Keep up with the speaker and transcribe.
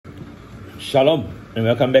Shalom and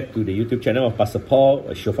welcome back to the YouTube channel of Pastor Paul,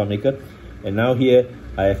 a shofar maker. And now here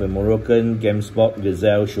I have a Moroccan Gemsbok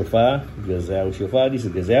Gazelle shofar. This is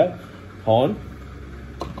Gazelle horn.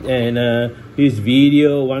 And this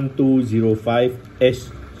video 1205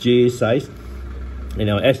 SJ size. And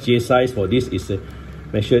our SJ size for this is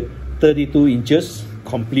measured 32 inches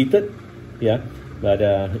completed. Yeah, but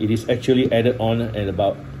it is actually added on at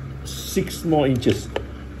about 6 more inches,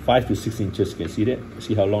 5 to 6 inches. You can see that.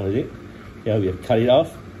 See how long is it? Yeah, we have cut it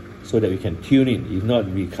off so that we can tune it. If not,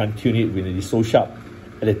 we can't tune it when it is so sharp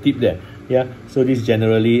at the tip there. Yeah, so this is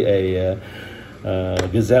generally a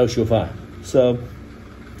Gazelle shofar. So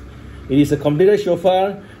it is a completed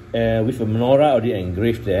shofar with a menorah already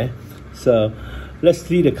engraved there. So let's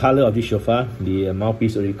see the color of this shofar. The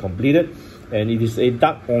mouthpiece already completed, and it is a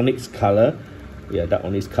dark onyx color. Yeah, dark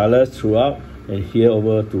onyx color throughout. And here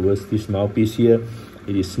over towards this mouthpiece here,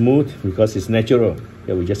 it is smooth because it's natural.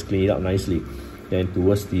 Yeah, we just clean it up nicely. Then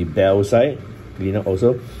towards the bell side, clean up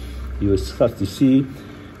also. You will start to see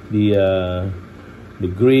the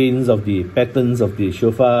grains of the patterns of the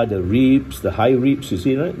shofar, the ribs, the high ribs, you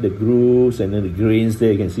see, right? The grooves and then the grains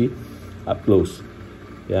there, you can see up close.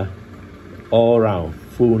 Yeah, all around,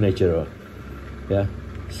 full natural. Yeah,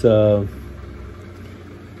 so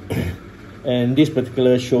and this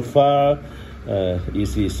particular shofar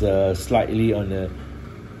is slightly on the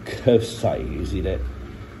curved side. You see that?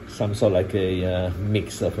 Some sort like a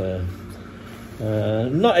mix of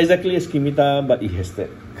not exactly a scimitar, but it has that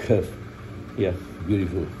curve. Yeah,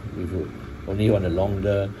 beautiful, beautiful. Only on a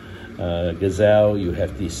longer Gazelle, you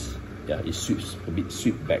have this. Yeah, it sweeps a bit,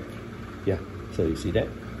 sweep back. Yeah, so you see that.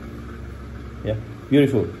 Yeah,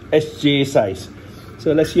 beautiful. SJ size.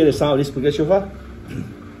 So let's hear the sound of this particular shofar.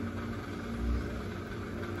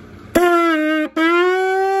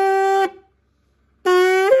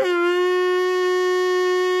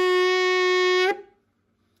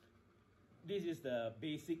 This is the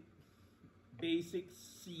basic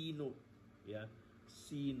C note. Yeah,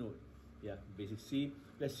 C note. Yeah, basic C.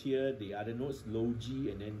 Let's hear the other notes, low G,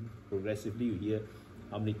 and then progressively you hear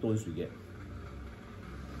how many tones we get.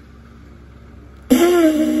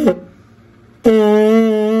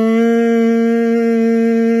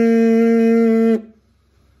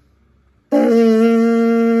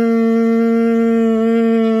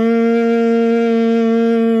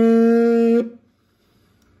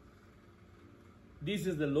 This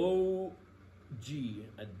is the low G,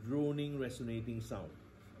 a droning, resonating sound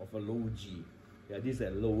of a low G. Yeah, this is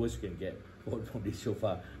the lowest you can get from this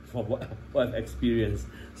shofar, from what I've experienced.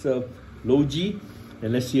 So, low G,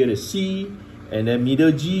 and let's hear the C, and then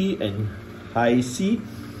middle G, and high C.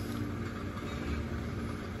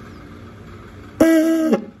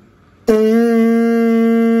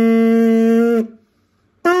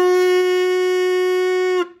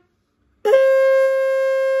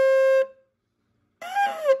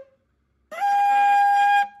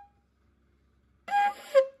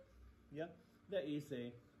 Yeah, that is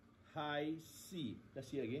a high C.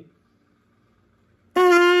 Let's hear again.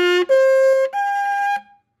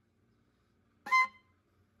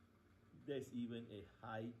 There's even a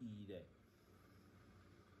high E there.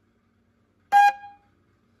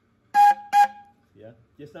 Yeah,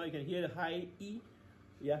 just now you can hear the high E.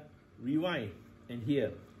 Yeah, rewind and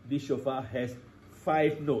hear. This shofar has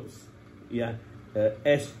 5 notes. Yeah,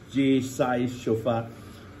 SJ size shofar.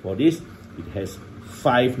 For this, it has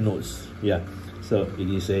 5 notes. Yeah, so it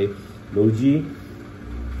is a low G,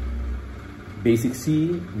 basic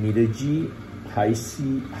C, middle G, high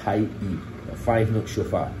C, high E. A 5 note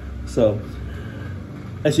shofar. So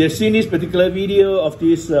as you have seen this particular video of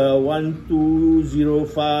this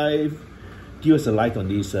 1205, give us a like on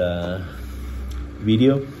this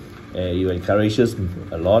video. You encourage us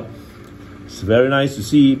a lot. It's very nice to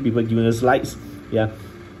see people giving us likes. Yeah,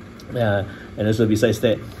 and also besides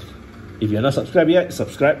that, if you're not subscribed yet,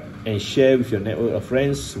 subscribe and share with your network of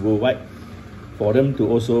friends worldwide for them to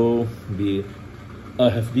also be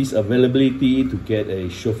have this availability to get a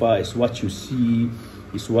shofar. It's what you see,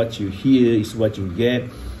 it's what you hear, it's what you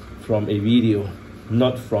get from a video,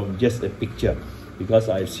 not from just a picture. Because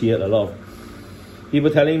I've seen a lot of people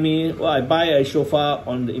telling me, well, I buy a shofar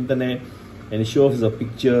on the internet and it shows a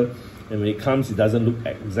picture, and when it comes, it doesn't look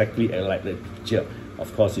exactly like the picture.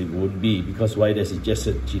 Of course, it won't be, because why? There's just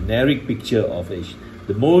a generic picture of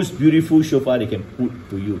the most beautiful shofar they can put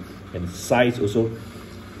to you, and the size also.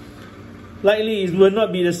 Likely, it will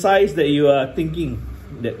not be the size that you are thinking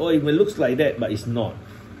that, oh, it looks like that, but it's not.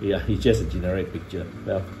 Yeah, it's just a generic picture.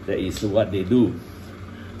 Well, that is what they do.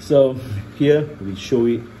 So here we show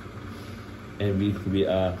it, and we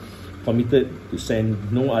are committed to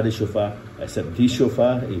send no other shofar except this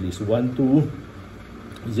shofar, it is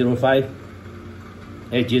 1205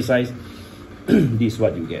 HJ size. This is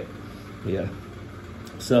what you get. Yeah.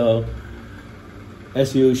 So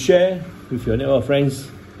as you share with your network of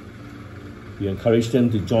friends, you encourage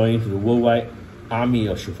them to join the worldwide army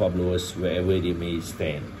of shofar blowers wherever they may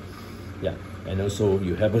stand. Yeah. And also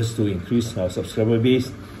you help us to increase our subscriber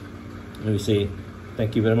base. And we say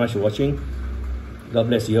thank you very much for watching. God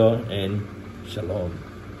bless you all, and shalom.